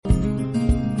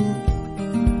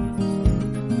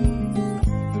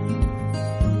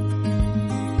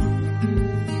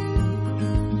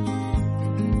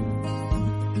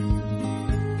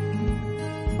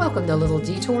Welcome to Little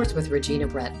Detours with Regina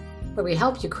Brett, where we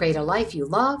help you create a life you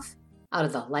love out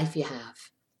of the life you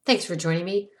have. Thanks for joining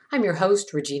me. I'm your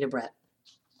host, Regina Brett.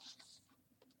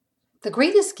 The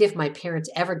greatest gift my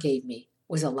parents ever gave me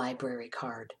was a library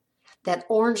card. That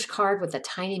orange card with a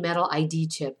tiny metal ID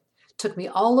chip took me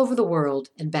all over the world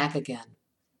and back again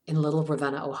in Little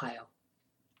Ravenna, Ohio.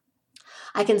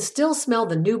 I can still smell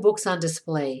the new books on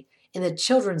display in the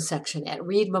children's section at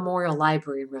Reed Memorial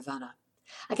Library in Ravenna.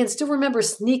 I can still remember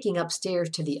sneaking upstairs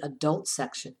to the adult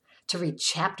section to read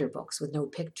chapter books with no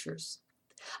pictures.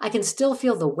 I can still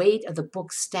feel the weight of the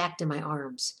books stacked in my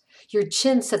arms. Your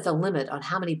chin set the limit on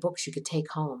how many books you could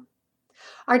take home.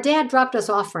 Our dad dropped us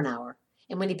off for an hour,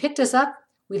 and when he picked us up,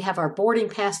 we'd have our boarding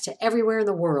pass to everywhere in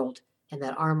the world and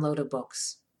that armload of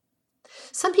books.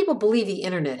 Some people believe the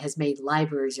internet has made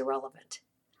libraries irrelevant.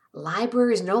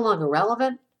 Libraries no longer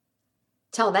relevant?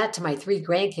 Tell that to my 3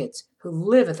 grandkids who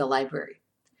live at the library.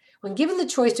 When given the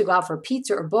choice to go out for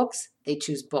pizza or books, they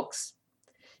choose books.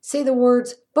 Say the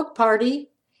words, book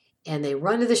party, and they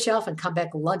run to the shelf and come back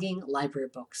lugging library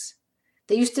books.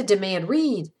 They used to demand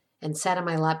read and sat on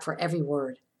my lap for every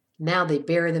word. Now they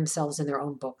bury themselves in their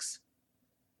own books.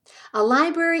 A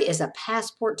library is a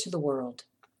passport to the world.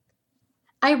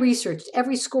 I researched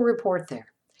every school report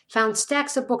there, found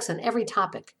stacks of books on every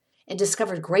topic, and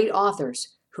discovered great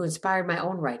authors who inspired my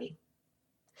own writing.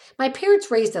 My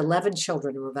parents raised 11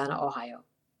 children in Ravenna, Ohio.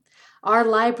 Our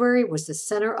library was the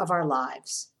center of our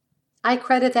lives. I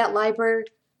credit that library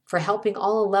for helping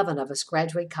all 11 of us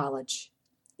graduate college.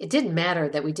 It didn't matter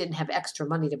that we didn't have extra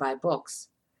money to buy books.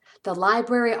 The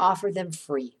library offered them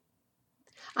free.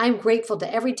 I'm grateful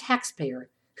to every taxpayer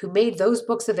who made those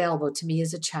books available to me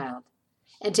as a child,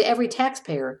 and to every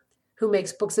taxpayer who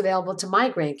makes books available to my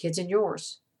grandkids and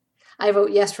yours. I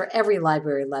vote yes for every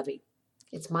library levy.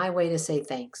 It's my way to say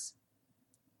thanks.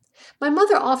 My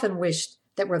mother often wished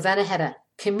that Ravenna had a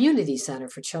community center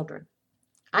for children.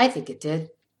 I think it did.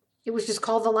 It was just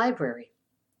called the library.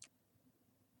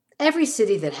 Every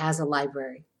city that has a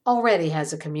library already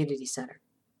has a community center.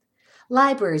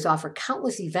 Libraries offer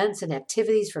countless events and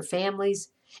activities for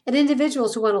families and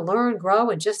individuals who want to learn, grow,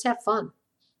 and just have fun.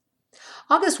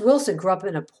 August Wilson grew up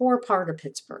in a poor part of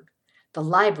Pittsburgh. The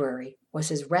library was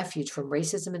his refuge from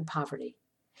racism and poverty.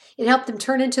 It helped him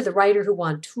turn into the writer who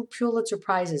won 2 Pulitzer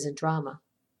Prizes in drama.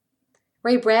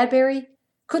 Ray Bradbury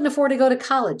couldn't afford to go to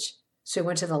college, so he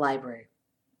went to the library.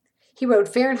 He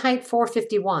wrote Fahrenheit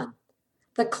 451,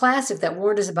 the classic that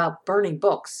warned us about burning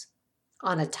books,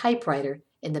 on a typewriter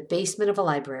in the basement of a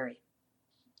library.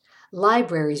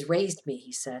 Libraries raised me,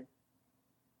 he said.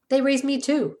 They raised me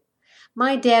too.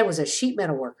 My dad was a sheet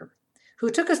metal worker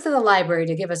who took us to the library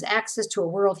to give us access to a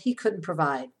world he couldn't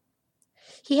provide.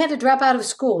 He had to drop out of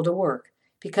school to work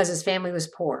because his family was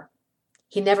poor.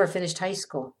 He never finished high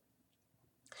school.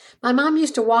 My mom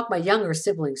used to walk my younger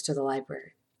siblings to the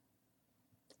library.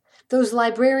 Those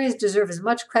librarians deserve as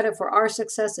much credit for our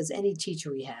success as any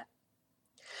teacher we had.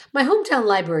 My hometown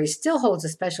library still holds a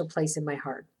special place in my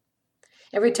heart.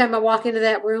 Every time I walk into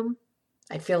that room,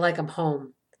 I feel like I'm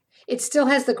home. It still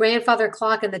has the grandfather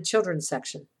clock in the children's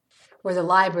section, where the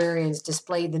librarians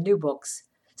displayed the new books,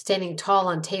 standing tall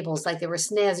on tables like they were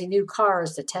snazzy new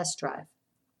cars to test drive.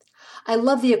 I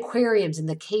love the aquariums and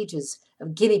the cages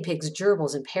of guinea pigs,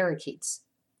 gerbils, and parakeets.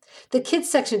 The kids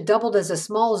section doubled as a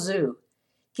small zoo,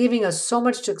 giving us so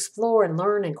much to explore and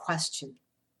learn and question.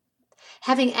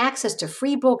 Having access to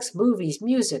free books, movies,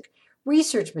 music,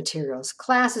 research materials,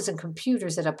 classes, and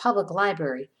computers at a public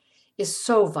library is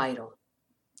so vital.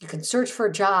 You can search for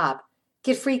a job,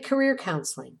 get free career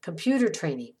counseling, computer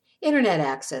training, internet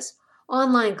access,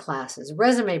 online classes,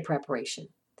 resume preparation,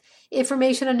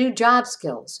 information on new job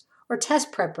skills, or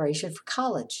test preparation for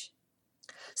college.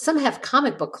 Some have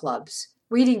comic book clubs,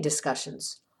 reading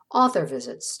discussions, author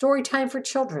visits, story time for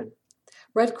children,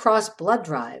 Red Cross blood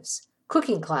drives,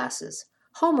 cooking classes,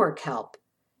 homework help,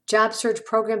 job search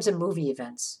programs, and movie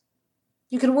events.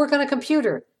 You can work on a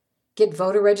computer, get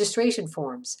voter registration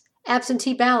forms,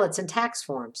 absentee ballots, and tax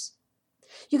forms.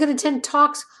 You can attend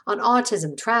talks on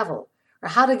autism, travel, or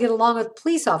how to get along with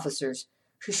police officers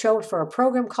who show up for a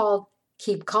program called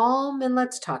Keep Calm and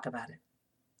Let's Talk About It.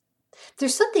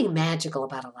 There's something magical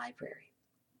about a library,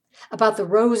 about the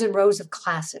rows and rows of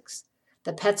classics,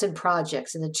 the pets and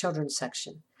projects in the children's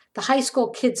section, the high school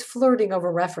kids flirting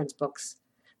over reference books,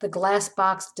 the glass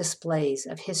box displays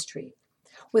of history,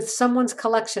 with someone's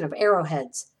collection of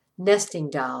arrowheads, nesting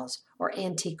dolls, or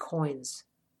antique coins.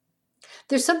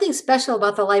 There's something special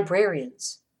about the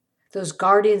librarians, those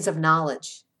guardians of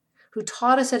knowledge, who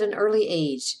taught us at an early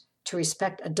age to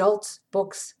respect adults,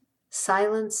 books,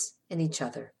 silence, and each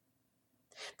other.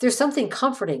 There's something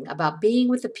comforting about being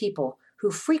with the people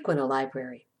who frequent a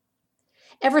library.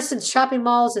 Ever since shopping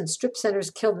malls and strip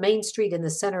centers killed Main Street in the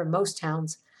center of most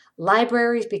towns,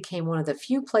 libraries became one of the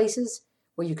few places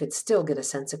where you could still get a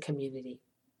sense of community.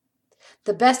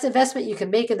 The best investment you can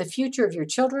make in the future of your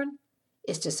children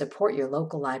is to support your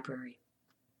local library.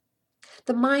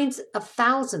 The minds of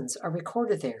thousands are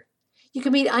recorded there. You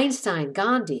can meet Einstein,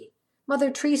 Gandhi, Mother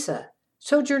Teresa,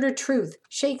 Sojourner Truth,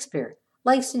 Shakespeare,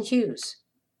 Langston Hughes.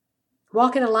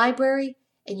 Walk in a library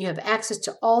and you have access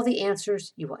to all the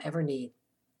answers you will ever need.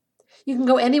 You can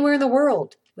go anywhere in the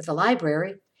world with a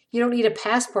library. You don't need a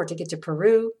passport to get to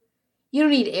Peru. You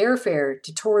don't need airfare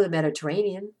to tour the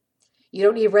Mediterranean. You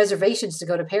don't need reservations to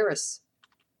go to Paris.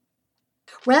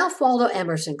 Ralph Waldo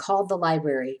Emerson called the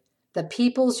library the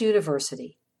People's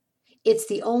University. It's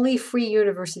the only free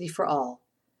university for all.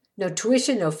 No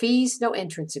tuition, no fees, no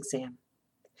entrance exam.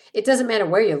 It doesn't matter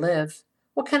where you live,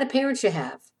 what kind of parents you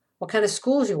have, what kind of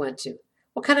schools you went to,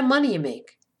 what kind of money you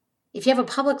make. If you have a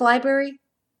public library,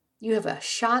 you have a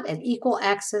shot at equal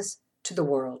access to the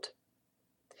world.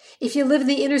 If you live in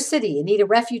the inner city and need a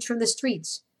refuge from the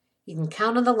streets, you can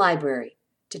count on the library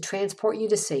to transport you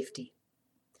to safety.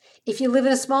 If you live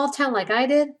in a small town like I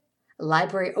did, a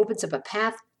library opens up a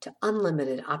path to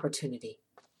unlimited opportunity.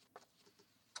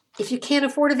 If you can't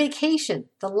afford a vacation,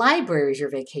 the library is your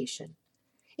vacation.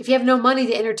 If you have no money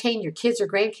to entertain your kids or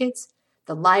grandkids,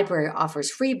 the library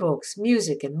offers free books,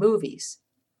 music, and movies.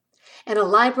 And a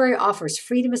library offers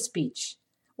freedom of speech,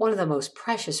 one of the most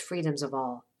precious freedoms of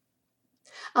all.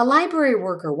 A library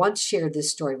worker once shared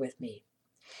this story with me.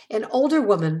 An older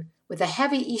woman with a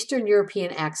heavy Eastern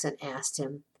European accent asked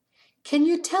him, "Can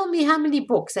you tell me how many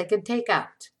books I can take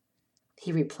out?"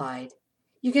 He replied,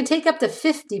 "You can take up to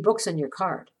 50 books on your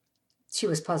card." She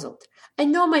was puzzled. "I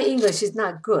know my English is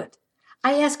not good.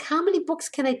 I ask, how many books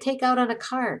can I take out on a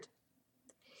card?"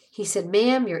 He said,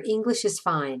 "Ma'am, your English is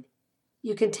fine.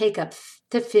 You can take up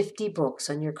to 50 books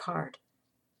on your card."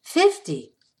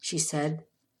 50, she said.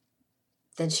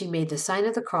 Then she made the sign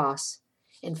of the cross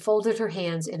and folded her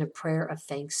hands in a prayer of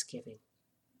thanksgiving.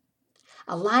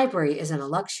 A library isn't a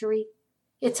luxury,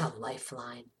 it's a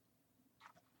lifeline.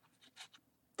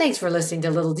 Thanks for listening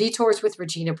to Little Detours with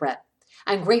Regina Brett.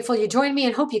 I'm grateful you joined me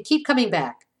and hope you keep coming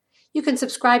back. You can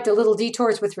subscribe to Little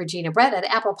Detours with Regina Brett at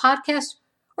Apple Podcasts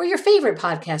or your favorite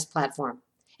podcast platform.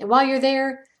 And while you're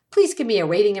there, please give me a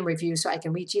rating and review so I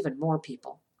can reach even more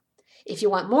people. If you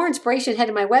want more inspiration, head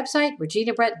to my website,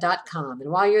 reginabrett.com.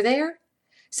 And while you're there,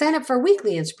 sign up for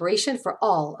weekly inspiration for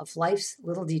all of life's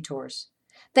little detours.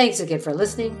 Thanks again for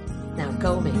listening. Now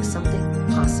go make something